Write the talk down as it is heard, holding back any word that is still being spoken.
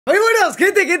buenas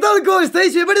gente, ¿qué tal? ¿Cómo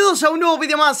estáis? Bienvenidos a un nuevo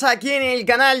vídeo más aquí en el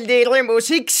canal de Rainbow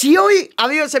Six. Y hoy,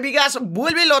 amigos y amigas,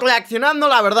 vuelve lo reaccionando,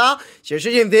 la verdad. Si os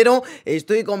soy sincero,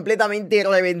 estoy completamente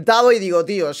reventado y digo,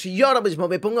 tío, si yo ahora mismo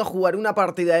me pongo a jugar una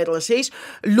partida de R6,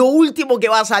 lo último que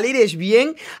va a salir es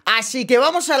bien. Así que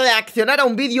vamos a reaccionar a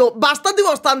un vídeo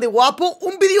bastante guapo.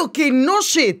 Un vídeo que no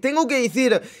sé, tengo que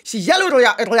decir si ya lo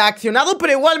he reaccionado,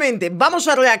 pero igualmente vamos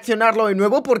a reaccionarlo de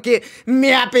nuevo porque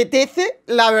me apetece,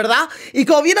 la verdad. Y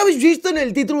como bien habéis visto en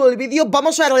el título del vídeo,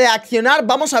 vamos a reaccionar,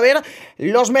 vamos a ver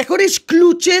los mejores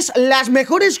clutches, las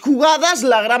mejores jugadas,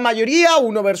 la gran mayoría,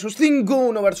 1 versus 5,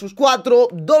 1 versus 4,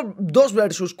 2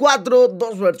 versus 4,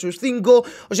 2 versus 5,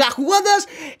 o sea, jugadas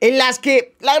en las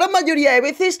que la gran mayoría de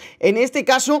veces, en este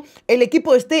caso, el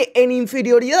equipo esté en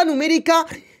inferioridad numérica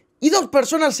y dos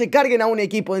personas se carguen a un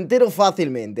equipo entero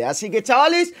fácilmente. Así que,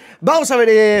 chavales, vamos a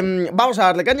ver, vamos a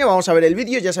darle caña, vamos a ver el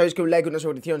vídeo. Ya sabéis que un like y una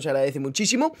suscripción se agradece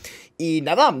muchísimo. Y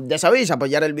nada, ya sabéis,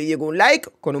 apoyar el vídeo con un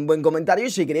like, con un buen comentario. Y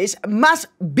si queréis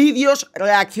más vídeos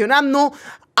reaccionando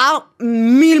a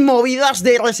 1000 movidas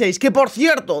de R6. Que por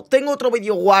cierto, tengo otro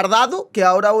vídeo guardado que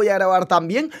ahora voy a grabar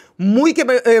también. Muy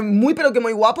pero que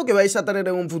muy guapo, que vais a tener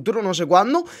en un futuro, no sé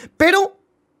cuándo. Pero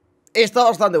está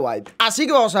bastante guay, así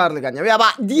que vamos a darle caña. Vea,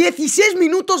 va, 16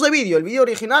 minutos de vídeo. El vídeo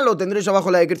original lo tendréis abajo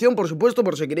en la descripción, por supuesto,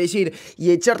 por si queréis ir y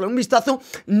echarle un vistazo.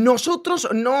 Nosotros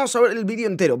no vamos a ver el vídeo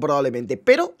entero, probablemente,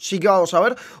 pero sí que vamos a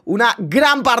ver una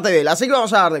gran parte de él. Así que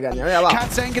vamos a darle caña, vea, va.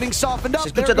 Se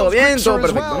escucha todo bien, todo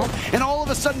perfecto, ¿no?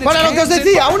 Para lo que os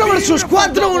decía, 1 versus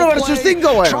 4, 1 versus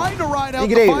 5, bueno,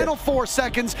 increíble.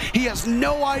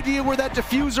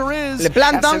 Le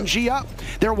plantan.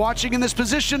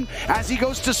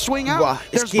 Buah,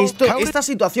 es que esta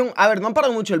situación, a ver, no han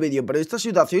parado mucho el vídeo, pero esta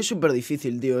situación es súper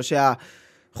difícil, tío, o sea,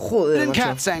 joder,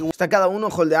 macho. Está cada uno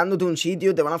holdeándote un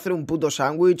sitio, te van a hacer un puto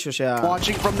sándwich, o sea.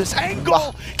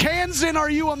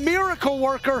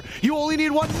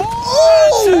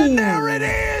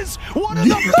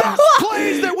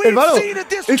 Hermano,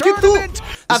 es que tú,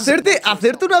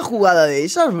 hacerte una jugada de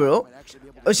esas, bro,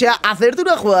 o sea, hacerte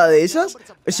una jugada de esas,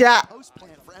 o sea,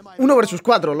 1 versus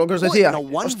 4, lo que os decía.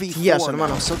 Hostias,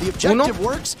 hermano. 1.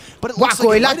 Buah,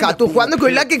 con el AK, tú jugando con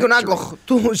el AK y con Akog.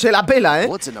 Tú se la pela,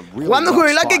 Jugando con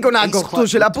el AK y con Akog, tú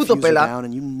se la puto pela.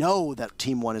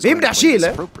 Bien Brasil,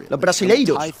 los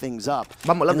brasileiros.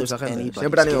 Van volando esa gente.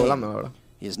 Siempre han ido volando, la verdad.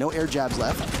 He has no air jabs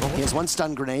left. He has one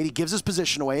stun grenade. He gives his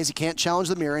position away as he can't challenge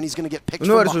the mirror and he's going to get picked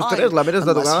from behind la mira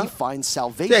está tocada.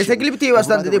 Sí, este clip tiene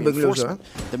bastante tiempo incluso,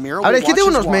 A ver, es que tiene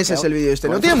unos meses el vídeo este.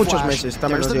 No tiene muchos meses. Está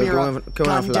menos tío. Qué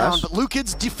buena flash. Buah, qué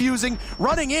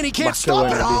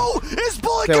buena, tío.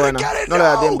 Qué buena. No le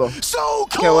da tiempo.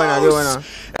 Qué buena, qué buena.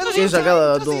 Qué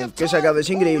sacado, tú. Qué sacado.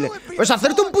 Es increíble. Pues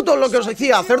hacerte un puto, lo que os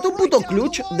decía, hacerte un puto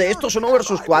clutch de estos 1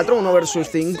 versus 4, 1 versus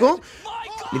 5.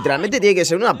 Literalmente tiene que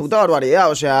ser una puta barbaridad,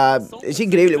 o sea, es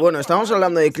increíble. Bueno, estamos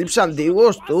hablando de clips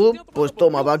antiguos, tú, pues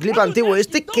toma, va, clip antiguo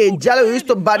este, que ya lo he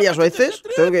visto varias veces,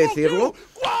 tengo que decirlo.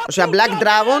 O sea, Black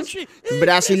Dragons,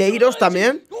 brasileiros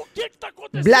también.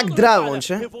 Black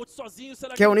Dragons,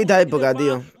 Qué bonita época,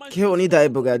 tío. Qué bonita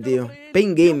época, tío.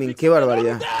 Pain Gaming, qué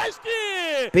barbaridad.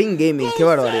 Pain Gaming, qué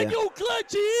barbaridad.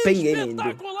 Pain Gaming,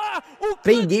 tío.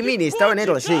 Pain Gaming estaba en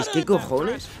R6, ¿qué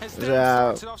cojones? O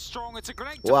sea,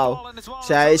 wow. O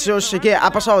sea, eso sé que ha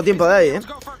pasado tiempo de ahí,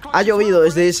 Ha llovido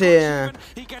desde ese...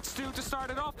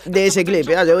 de ese clip,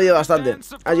 ha llovido bastante.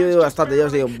 Ha llovido bastante, ya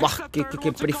os digo. Buah, qué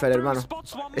prefer, hermano.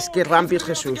 Es que Rampy es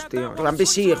Jesús, tío. Rampy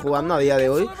sigue jugando a día de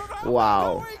hoy.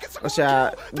 Wow. O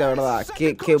sea, de verdad,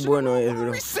 qué bueno es,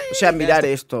 bro. O sea, mirar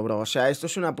esto, bro. O sea, esto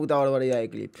es una puta barbaridad de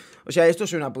clip. O sea, esto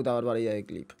es una puta barbaridad de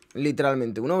clip.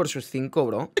 Literalmente, 1 versus 5,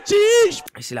 bro.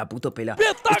 Ay, se la puto pela.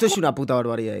 Esto es una puta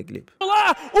barbaridad de clip.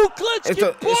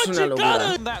 Esto es una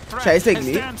locura. O sea, este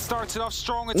clip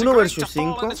 1 versus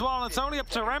 5.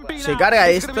 Se carga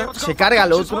esto, se carga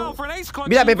el otro.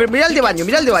 Mira, mira el de baño,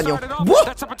 mira el de baño.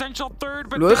 ¡Buah!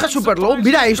 Lo deja super low.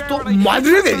 Mira esto,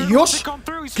 madre de Dios.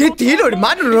 ¡Qué tiro,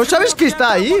 hermano! No sabes que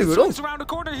está ahí, bro.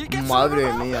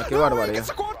 Madre mía, qué barbaridad.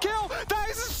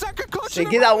 Se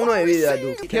queda 1 de vida,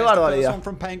 tú. Qué barbaridad.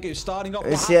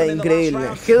 O sea, increíble.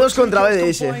 G2 contra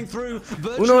BDS.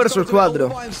 1 versus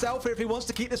 4.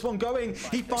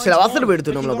 Se la va a hacer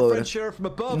Virtu, no me lo puedo creer.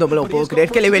 No me lo puedo creer,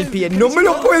 que le ve el pie. No me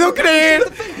lo puedo creer.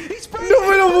 No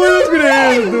me lo puedo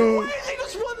creer, tú.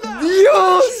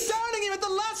 Dios.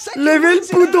 Le ve el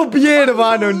puto pie,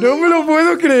 hermano. No me lo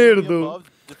puedo creer, tú.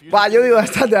 Buah, yo digo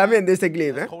bastante también de este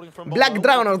clip, Black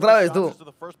Dragon otra vez, tú.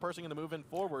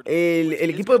 El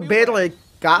equipo de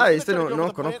BRK, este no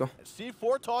los conozco.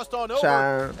 O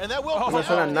sea, no me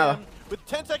suena en nada.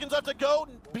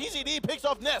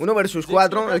 1 versus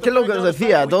 4, es que es lo que os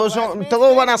decía, todos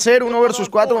van a ser 1 versus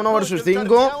 4, 1 versus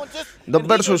 5, 2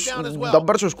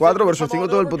 versus 4 versus 5,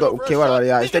 todo el puto. Qué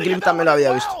barbaridad, este clip también lo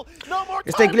había visto.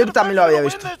 Este clip también lo había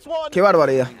visto. Qué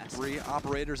barbaridad.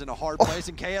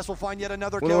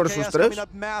 1 versus 3.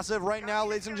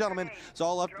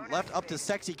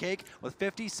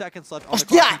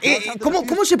 Hostia,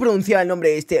 ¿cómo se pronuncia el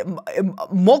nombre este?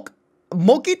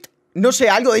 Mockit. No sé,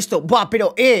 algo de esto. Buah,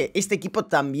 pero este equipo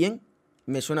también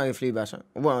me suena que flipas,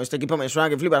 Bueno, este equipo me suena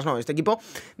que flipas, no. Este equipo,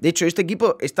 de hecho, este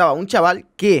equipo estaba un chaval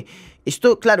que...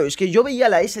 Esto, claro, es que yo veía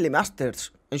la SL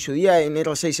Masters en su día en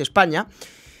R6 España.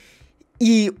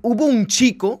 Y hubo un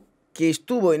chico que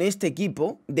estuvo en este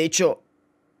equipo. De hecho,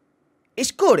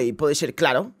 es Corey, puede ser,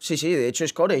 claro. Sí, de hecho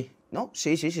es Corey, ¿no?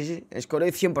 Sí, es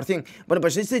Corey 100%. Bueno,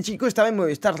 pues este chico estaba en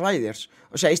Movistar Riders.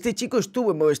 O sea, este chico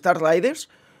estuvo en Movistar Riders.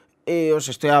 Os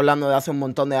estoy hablando de hace un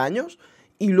montón de años.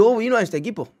 Y luego vino a este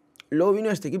equipo.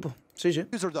 Sí.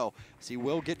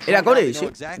 Era Corey, sí.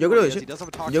 Yo creo que sí.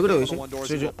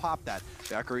 Sí.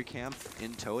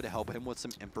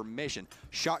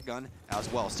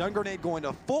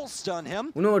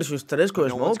 1 versus 3 con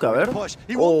Smoke, a ver.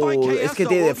 Es que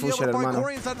tiene defuser, hermano.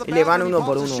 Y le van 1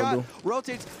 por 1, tú.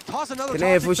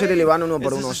 Tiene defuser y le van 1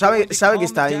 por 1. Sabe que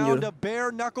está injured.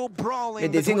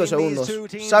 25 segundos.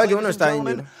 Sabe que uno está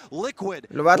injured.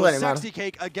 Lo va a reanimar.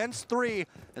 Le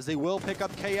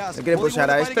quiere pulsar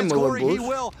a este, muy buen push.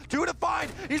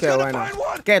 Qué bueno.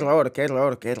 Qué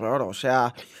error. O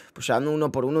sea, pulsando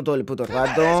 1 por 1 todo el puto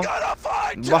rato.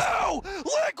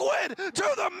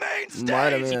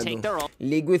 Madre mía, tú.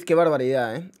 Liquid, qué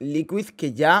barbaridad, Liquid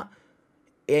que ya...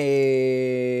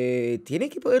 ¿Tiene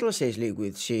que poder los 6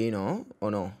 Liquid? Sí, ¿no?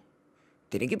 ¿O no?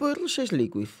 ¿Tiene que poder los 6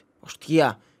 Liquid?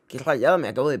 Hostia, qué rayada me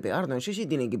acabo de pegar. No sé si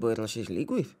tiene que poder los 6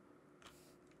 Liquid.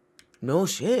 No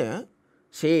sé,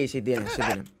 Sí tiene.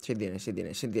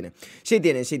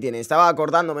 Estaba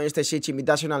acordándome de este Switch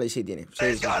Invitational y sí tiene.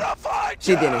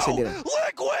 Sí tiene.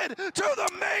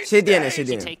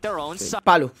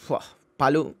 Palu,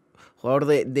 jugador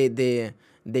de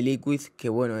Liquid, qué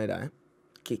bueno era,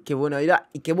 Qué bueno era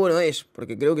y qué bueno es,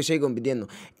 porque creo que sigue compitiendo.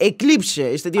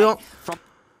 Eclipse, este tío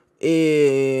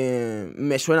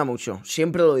me suena mucho,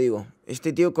 siempre lo digo.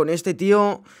 Con este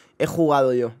tío he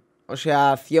jugado yo, o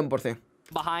sea, 100%.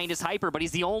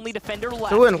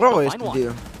 Qué buen robo este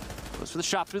tío.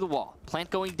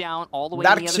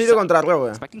 Dark Zero contra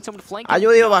Robo. Ha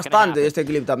llovido bastante este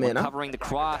clip también,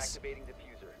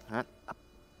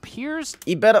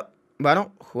 Hiper,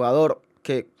 bueno, jugador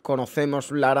que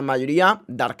conocemos la gran mayoría.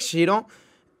 Dark Zero.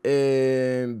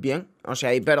 Bien, o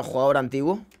sea, Hiper, jugador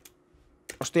antiguo.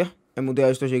 Hostia, he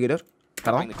muteado esto si quieres.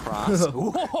 Perdón.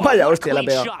 Vaya hostia, la ha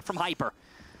pegado.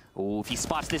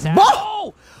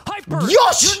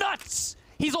 ¡Dios!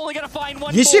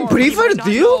 ¿Y ese prefer,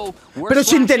 tío? Pero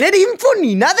sin tener info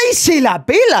ni nada y se la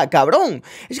pela, cabrón.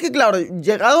 Es que claro,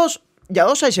 llegados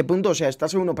a ese punto, o sea,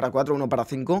 estás en 1 para 4, 1 para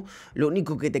 5. Lo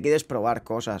único que te queda es probar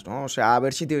cosas, ¿no? O sea, a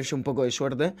ver si tienes un poco de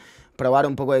suerte, probar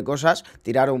un poco de cosas,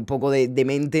 tirar un poco de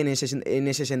mente en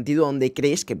ese sentido donde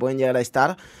crees que pueden llegar a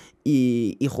estar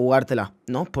y jugártela,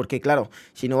 ¿no? Porque claro,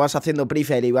 si no vas haciendo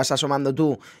prefer y vas asomando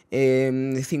tú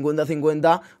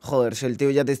 50-50, joder, si el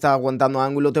tío ya te está aguantando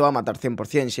ángulo te va a matar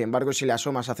 100%. Sin embargo, si le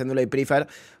asomas haciéndole prefer,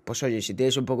 pues oye, si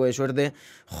tienes un poco de suerte,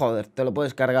 joder, te lo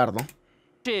puedes cargar, ¿no?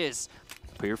 Qué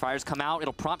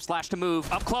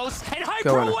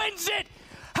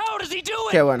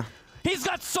bueno.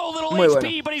 Muy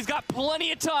bueno.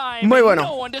 Muy bueno.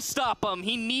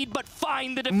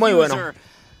 Muy bueno.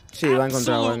 Sí, va a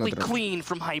encontrar.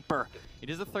 It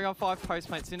is a 3-on-5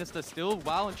 postmate. Sinister still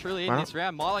well and truly in this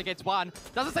round. Milo gets one.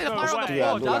 Doesn't see the player on the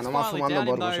floor. Does finally down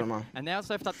him though. And now it's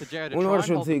left up to Jared to try and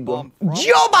hold the bomb.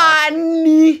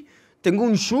 ¡Giovanni! Tengo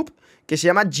un sub que se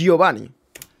llama Giovanni.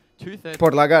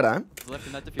 Por la cara,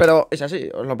 Pero es así,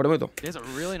 os lo prometo. Qué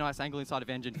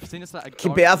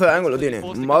pedazo de ángulo tiene.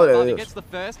 Madre de Dios.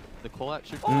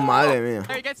 Madre mía.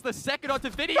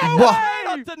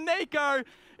 ¡Buah!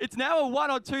 It's now a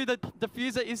 1-on-2. The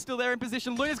diffuser is still there in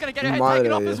position. Luna's going to get her head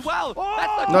taken off as well.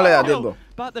 No le da tiempo.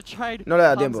 But the trade no le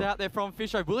da tiempo. comes out there from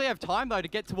Fisher. Will he have time though to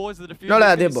get towards the diffuser? No le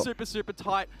da tiempo. Super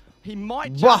tight. He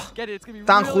might just get it. It's going to be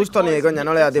tan really justo ni de coña.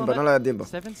 No le da tiempo. No le da tiempo.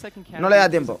 No le da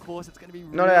tiempo.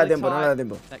 No le da tiempo. No le da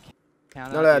tiempo. No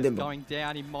le da tiempo.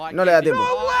 No le da tiempo.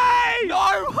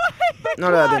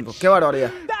 No le da tiempo. Qué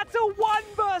barbaridad.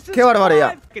 ¡Qué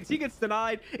barbaridad!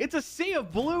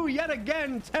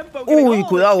 Uy,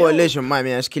 cuidado el Lesion, madre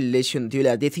mía, es que el Lesion, tío,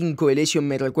 la T5 de Lesion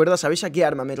me recuerda, ¿sabéis a qué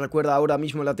arma me recuerda ahora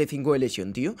mismo la T5 de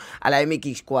Lesion, tío? A la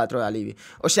MX4 de Alibi.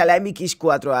 O sea, la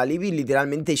MX4 de Alibi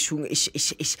literalmente es un...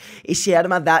 ese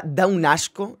arma da un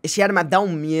asco, ese arma da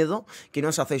un miedo que no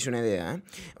os hacéis una idea, ¿eh?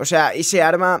 O sea, ese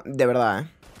arma, de verdad, ¿eh?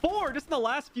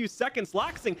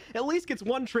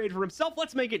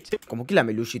 ¿Cómo que la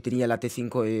Melusi tenía la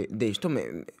T5 de esto?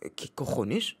 ¿Qué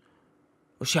cojones?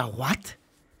 O sea, ¿what?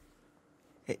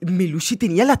 Melusi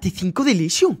tenía la T5 de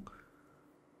Lesion.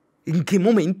 ¿En qué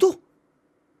momento?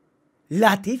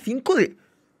 La T5 de...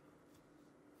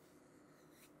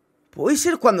 Puede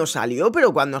ser cuando salió,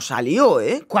 pero cuando salió,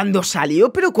 ¿eh? Cuando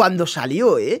salió, pero cuando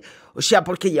salió, ¿eh? O sea,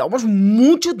 porque llevamos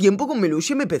mucho tiempo con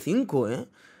Melusi MP5, ¿eh?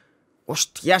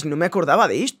 Hostias, no me acordaba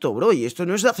de esto, bro. Y esto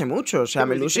no es de hace mucho. O sea,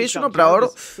 Melusi es un operador,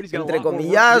 entre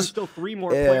comillas,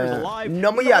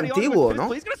 no muy antiguo, ¿no?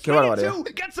 Qué barbaridad.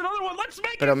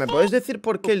 Pero ¿me puedes decir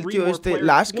por qué el tío este...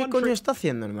 ¿Qué coño está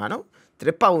haciendo, hermano?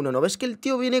 3 para 1. ¿No ves que el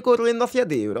tío viene corriendo hacia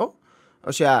ti, bro?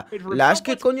 O sea,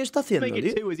 ¿qué coño está haciendo,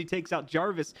 tío?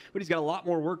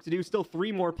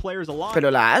 Pero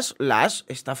Las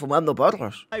está fumando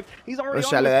porros. O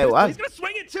sea, le da igual.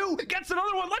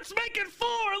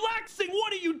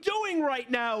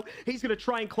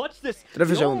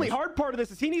 13 segundos.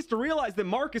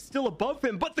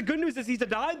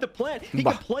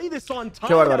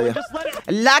 Qué barbaridad.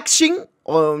 Laxing,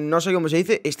 o no sé cómo se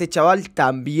dice, este chaval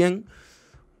también...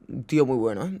 Un tío muy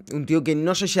bueno, ¿eh? Un tío que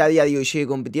no sé si a día de hoy sigue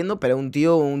compitiendo, pero un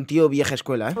tío vieja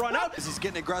escuela, ¿eh?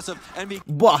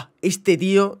 Buah, este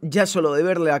tío, ya solo de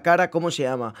verle la cara, ¿cómo se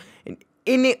llama?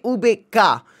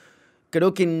 NVK.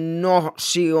 Creo que no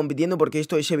sigue compitiendo porque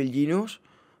esto es Evil Genius.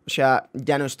 O sea,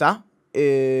 ya no está.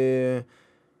 Evil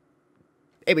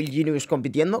Genius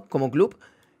compitiendo como club.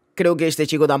 Creo que este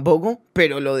chico tampoco,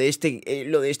 pero lo de este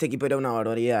equipo era una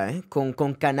barbaridad, ¿eh?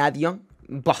 Con Canadian.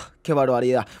 Bah, qué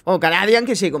barbaridad. Bueno, Canadian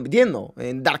que sigue compitiendo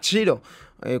en Dark Zero.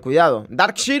 Cuidado.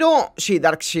 Dark Zero, sí,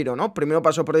 Dark Zero, ¿no? Primero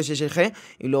pasó por SSG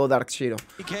y luego Dark Zero.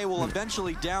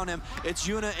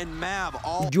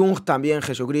 Jung también,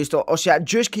 Jesucristo. O sea,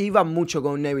 yo es que iba mucho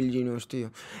con Evil Genius,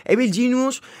 tío. Evil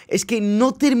Genius es que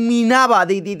no terminaba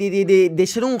de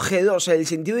ser un G2, o sea, el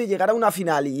sentido de llegar a una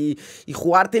final y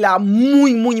jugártela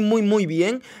muy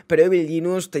bien. Pero Evil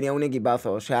Genius tenía un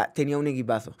equipazo, o sea, tenía un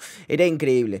equipazo. Era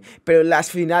increíble. Pero en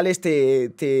las finales te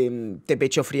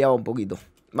pechofriaba un poquito.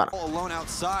 Bueno,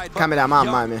 cameraman,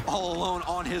 madre mía.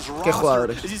 Qué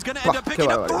jugadores. Buah,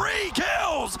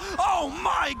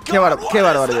 qué barbaridad. Qué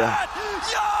barbaridad.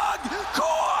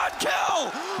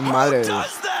 Madre de Dios.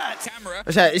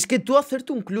 O sea, es que tú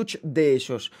hacerte un clutch de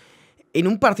esos en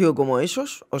un partido como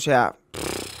esos, o sea,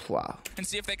 wow.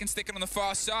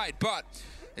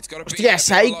 Hostia,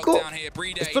 Psycho.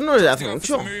 Esto no es de hace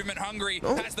mucho, ¿no?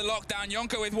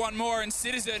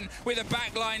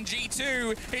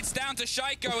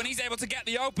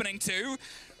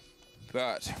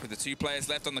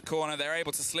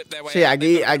 Sí,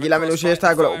 aquí la Melusi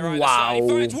está con...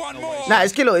 ¡Wow! Nah,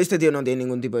 es que lo de este tío no tiene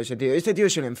ningún tipo de sentido. Este tío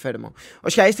es un enfermo. O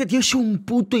sea, este tío es un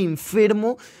puto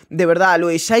enfermo. De verdad, lo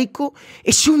de Psycho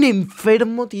es un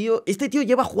enfermo, tío. Este tío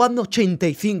lleva jugando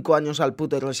 85 años al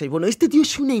puto R6. Bueno, este tío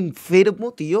es un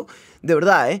enfermo, tío. De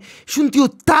verdad, ¿eh? Es un tío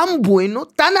tan bueno,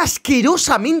 tan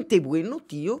asquerosamente bueno,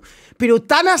 tío. Pero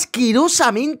tan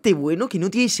asquerosamente bueno que no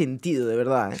tiene sentido, de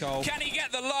verdad, ¿eh?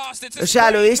 O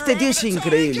sea, lo de este tío es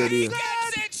increíble, tío.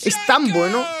 Es tan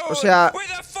bueno, o sea...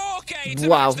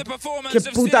 ¡Wow! ¡Qué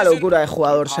puta locura de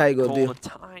jugador Psycho, tío!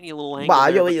 Va,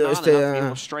 yo he oído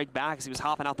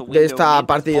de esta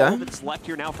partida, ¿eh?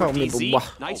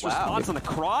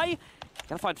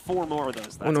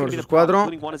 Uno versus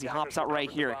 4.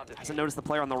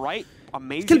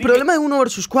 Es que el problema de 1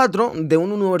 versus 4, de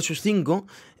un 1 versus 5,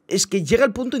 es que llega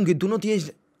el punto en que tú no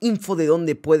tienes info de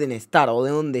dónde pueden estar o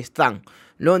de dónde están,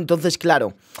 ¿no? Entonces,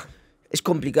 claro, es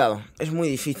complicado, es muy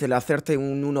difícil hacerte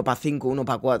un 1 para 5, 1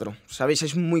 para 4, ¿sabéis?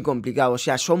 Es muy complicado, o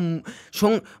sea, son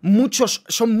muchos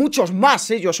más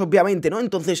ellos, obviamente, ¿no?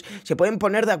 Entonces, se pueden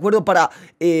poner de acuerdo para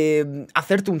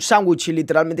hacerte un sándwich y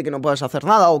literalmente que no puedas hacer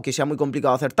nada o que sea muy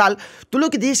complicado hacer tal. Tú lo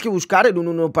que tienes que buscar en un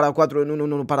 1 para 4, en un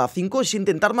 1 para 5 es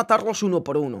intentar matarlos 1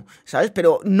 por 1, ¿sabes?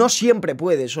 Pero no siempre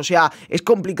puedes, o sea, es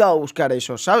complicado buscar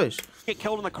eso, ¿sabes?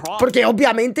 Porque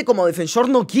obviamente como defensor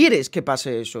no quieres que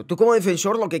pase eso. Tú como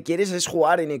defensor lo que quieres es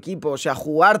jugar en equipo, o sea,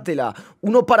 jugártela.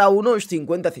 1 para 1 es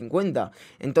 50-50.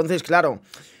 Entonces, claro,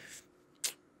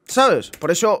 ¿sabes? Por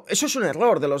eso es un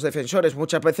error de los defensores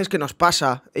muchas veces que nos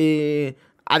pasa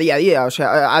a día a día, o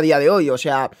sea, a día de hoy, o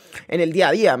sea, en el día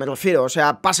a día, me refiero, o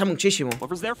sea, pasa muchísimo.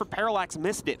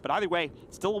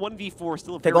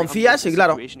 ¿Te confías? Sí,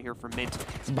 claro.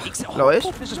 Bah, ¿lo ves?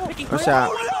 O sea,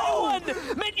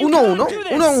 1-1,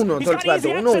 1-1 todo el rato,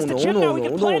 1-1,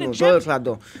 1-1, 1-1 todo el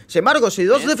rato. Sin embargo, si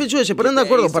dos defensores se ponen de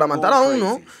acuerdo para matar a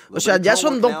uno, o sea, ya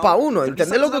son 2 para 1,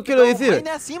 ¿entendés lo que quiero decir?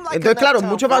 Entonces, claro, es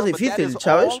mucho más difícil,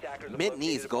 ¿sabes?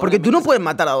 Porque tú no puedes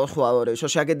matar a 2 jugadores, o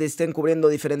sea, que te estén cubriendo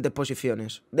diferentes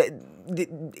posiciones.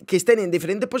 Que estén en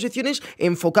diferentes posiciones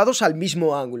enfocados al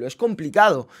mismo ángulo. Es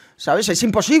complicado, ¿sabes? Es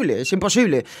imposible, es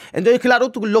imposible. Entonces,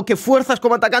 claro, tú lo que fuerzas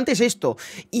como atacante es esto.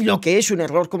 Y lo que es un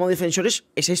error como defensores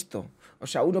es esto. O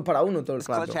sea, 1 para 1 todo el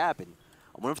rato. I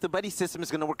wonder if the buddy system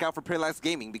is going to work out for Parallax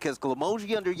Gaming, because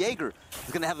Glamoji under Jaeger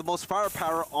is going to have the most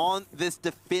firepower on this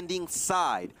defending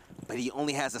side, but he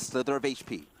only has a slither of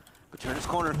HP. Turn his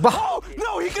corner. Oh,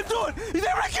 no, he can do it. He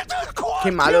never can do it.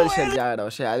 Qué malo es el Jagger,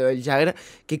 o sea, el Jagger,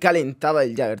 qué calentaba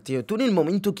el Jagger, tío. Tú en el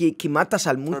momento que matas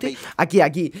al mute,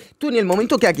 aquí, tú en el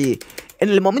momento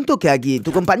que aquí,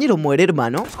 tu compañero muere,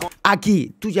 hermano,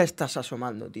 aquí, tú ya estás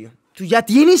asomando, tío. Tú ya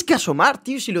tienes que asomar,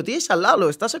 tío. Si lo tienes al lado, lo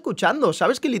estás escuchando.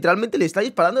 Sabes que literalmente le está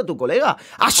disparando a tu colega.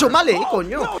 ¡Asómale,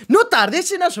 coño! No tardes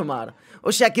en asomar.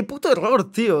 O sea, qué puto error,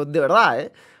 tío. De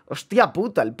verdad, Hostia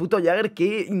puta, el puto Jagger,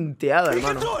 qué inteada,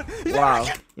 hermano. Wow.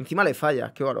 Encima le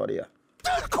falla, qué barbaridad.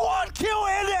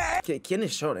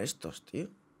 ¿Quiénes son estos, tío?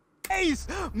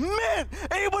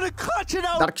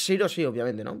 Dark Zero sí,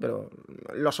 obviamente, ¿no? Pero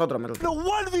los otros me refiero.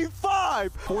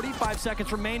 45 seconds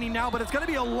remaining now, but it's going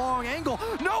to be a long angle.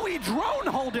 No, he drone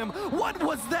hold him. What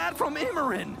was that from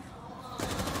Imran?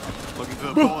 Looking for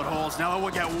the bullet holes. Now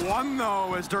we'll get one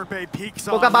though as Derpe peeks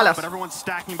on, but everyone's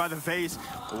stacking by the face,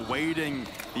 awaiting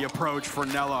the approach for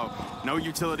Nello. No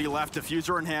utility left.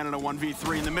 Diffuser in hand in a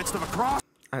 1v3 in the midst of a cross.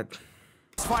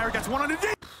 Fire gets one on a D.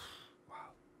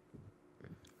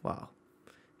 Wow.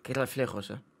 Qué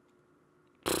reflejos,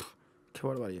 Qué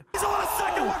barbaridad.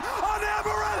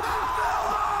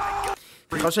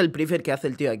 Fijaos el prefer que hace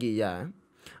el tío aquí ya,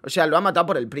 O sea, lo ha matado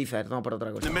por el prefer, no por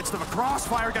otra cosa.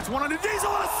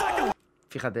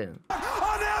 Fíjate.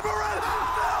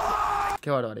 Qué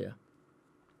barbaridad.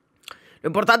 Lo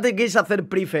importante que es hacer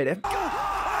prefer,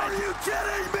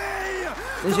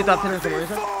 En situaciones como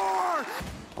esa.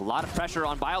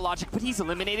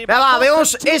 Venga, va,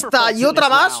 vemos esta y otra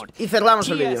más y cerramos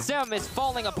el vídeo.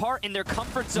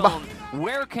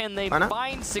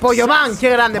 Polloman, qué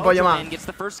grande Polloman.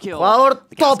 Jugador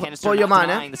top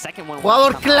Polloman,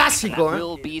 Jugador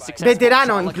clásico,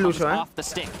 Veterano incluso,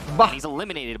 Bah.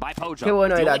 Qué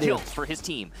bueno era, tío.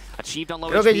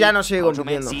 Creo que ya no sigue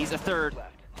compitiendo.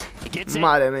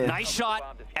 Madre mía.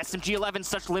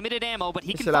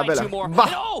 Se la pela. Bah.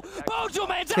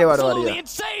 Qué barbaridad.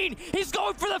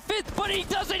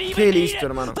 Qué listo,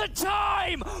 hermano.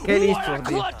 Qué listo,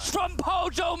 tío.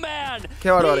 Qué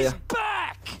barbaridad.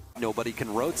 Nobody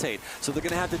can rotate, so they're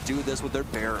going to have to do this with their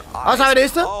bare eyes. Vamos a ver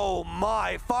esto. Oh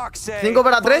my, Fox 5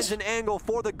 para 3.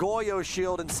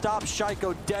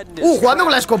 Jugando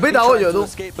con la escopeta, Hoyo, tú.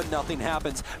 Se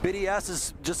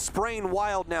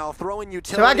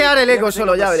va a quedar el eco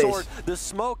solo, ya veréis.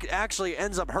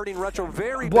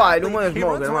 Buah, el humo de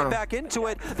Smoke, hermano.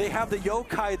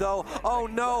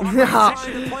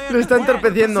 Lo está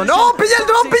entorpeciendo. ¡No! ¡Pilla el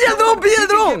dron! ¡Pilla el dron! ¡Pilla el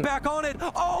dron!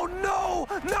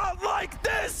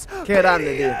 Qué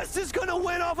grande, tío.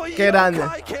 Qué grande.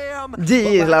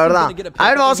 GG's, la verdad. A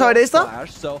ver, vamos a ver esto.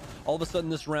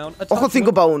 Ojo,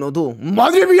 5 para 1, tú.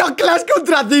 ¡Madre mía! Clash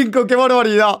contra 5. ¡Qué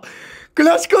barbaridad!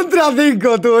 Clash contra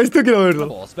 5, tú. Esto quiero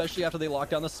verlo.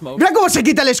 Mira cómo se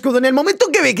quita el escudo. En el momento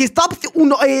que ve que está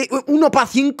 1 para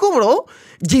 5, bro,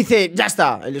 dice, ya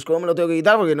está, el escudo me lo tengo que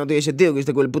quitar porque no tiene sentido que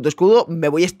esté con el puto escudo. Me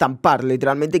voy a estampar,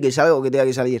 literalmente, que salga lo que tenga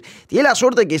que salir. Tiene la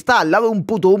suerte que está al lado de un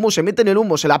puto humo, se mete en el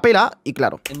humo, se la pela y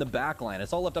claro.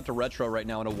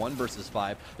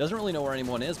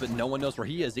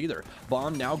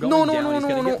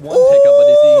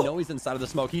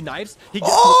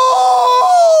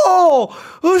 ¡Oh!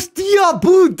 ¡Hostia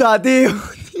puta, tío!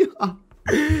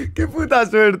 ¡Qué puta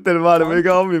suerte, hermano! Me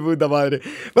cago en mi puta madre.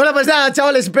 Bueno, pues nada,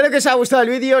 chavales, espero que os haya gustado el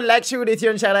vídeo. Like,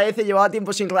 suscripción se agradece. Llevaba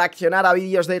tiempo sin reaccionar a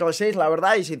vídeos de Hero 6, la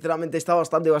verdad, y sinceramente está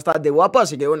bastante guapo.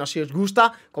 Así que bueno, si os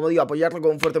gusta, como digo, apoyarlo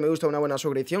con un fuerte me gusta, una buena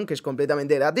suscripción, que es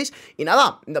completamente gratis. Y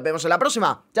nada, nos vemos en la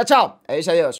próxima. Chao, chao. Adiós, adiós.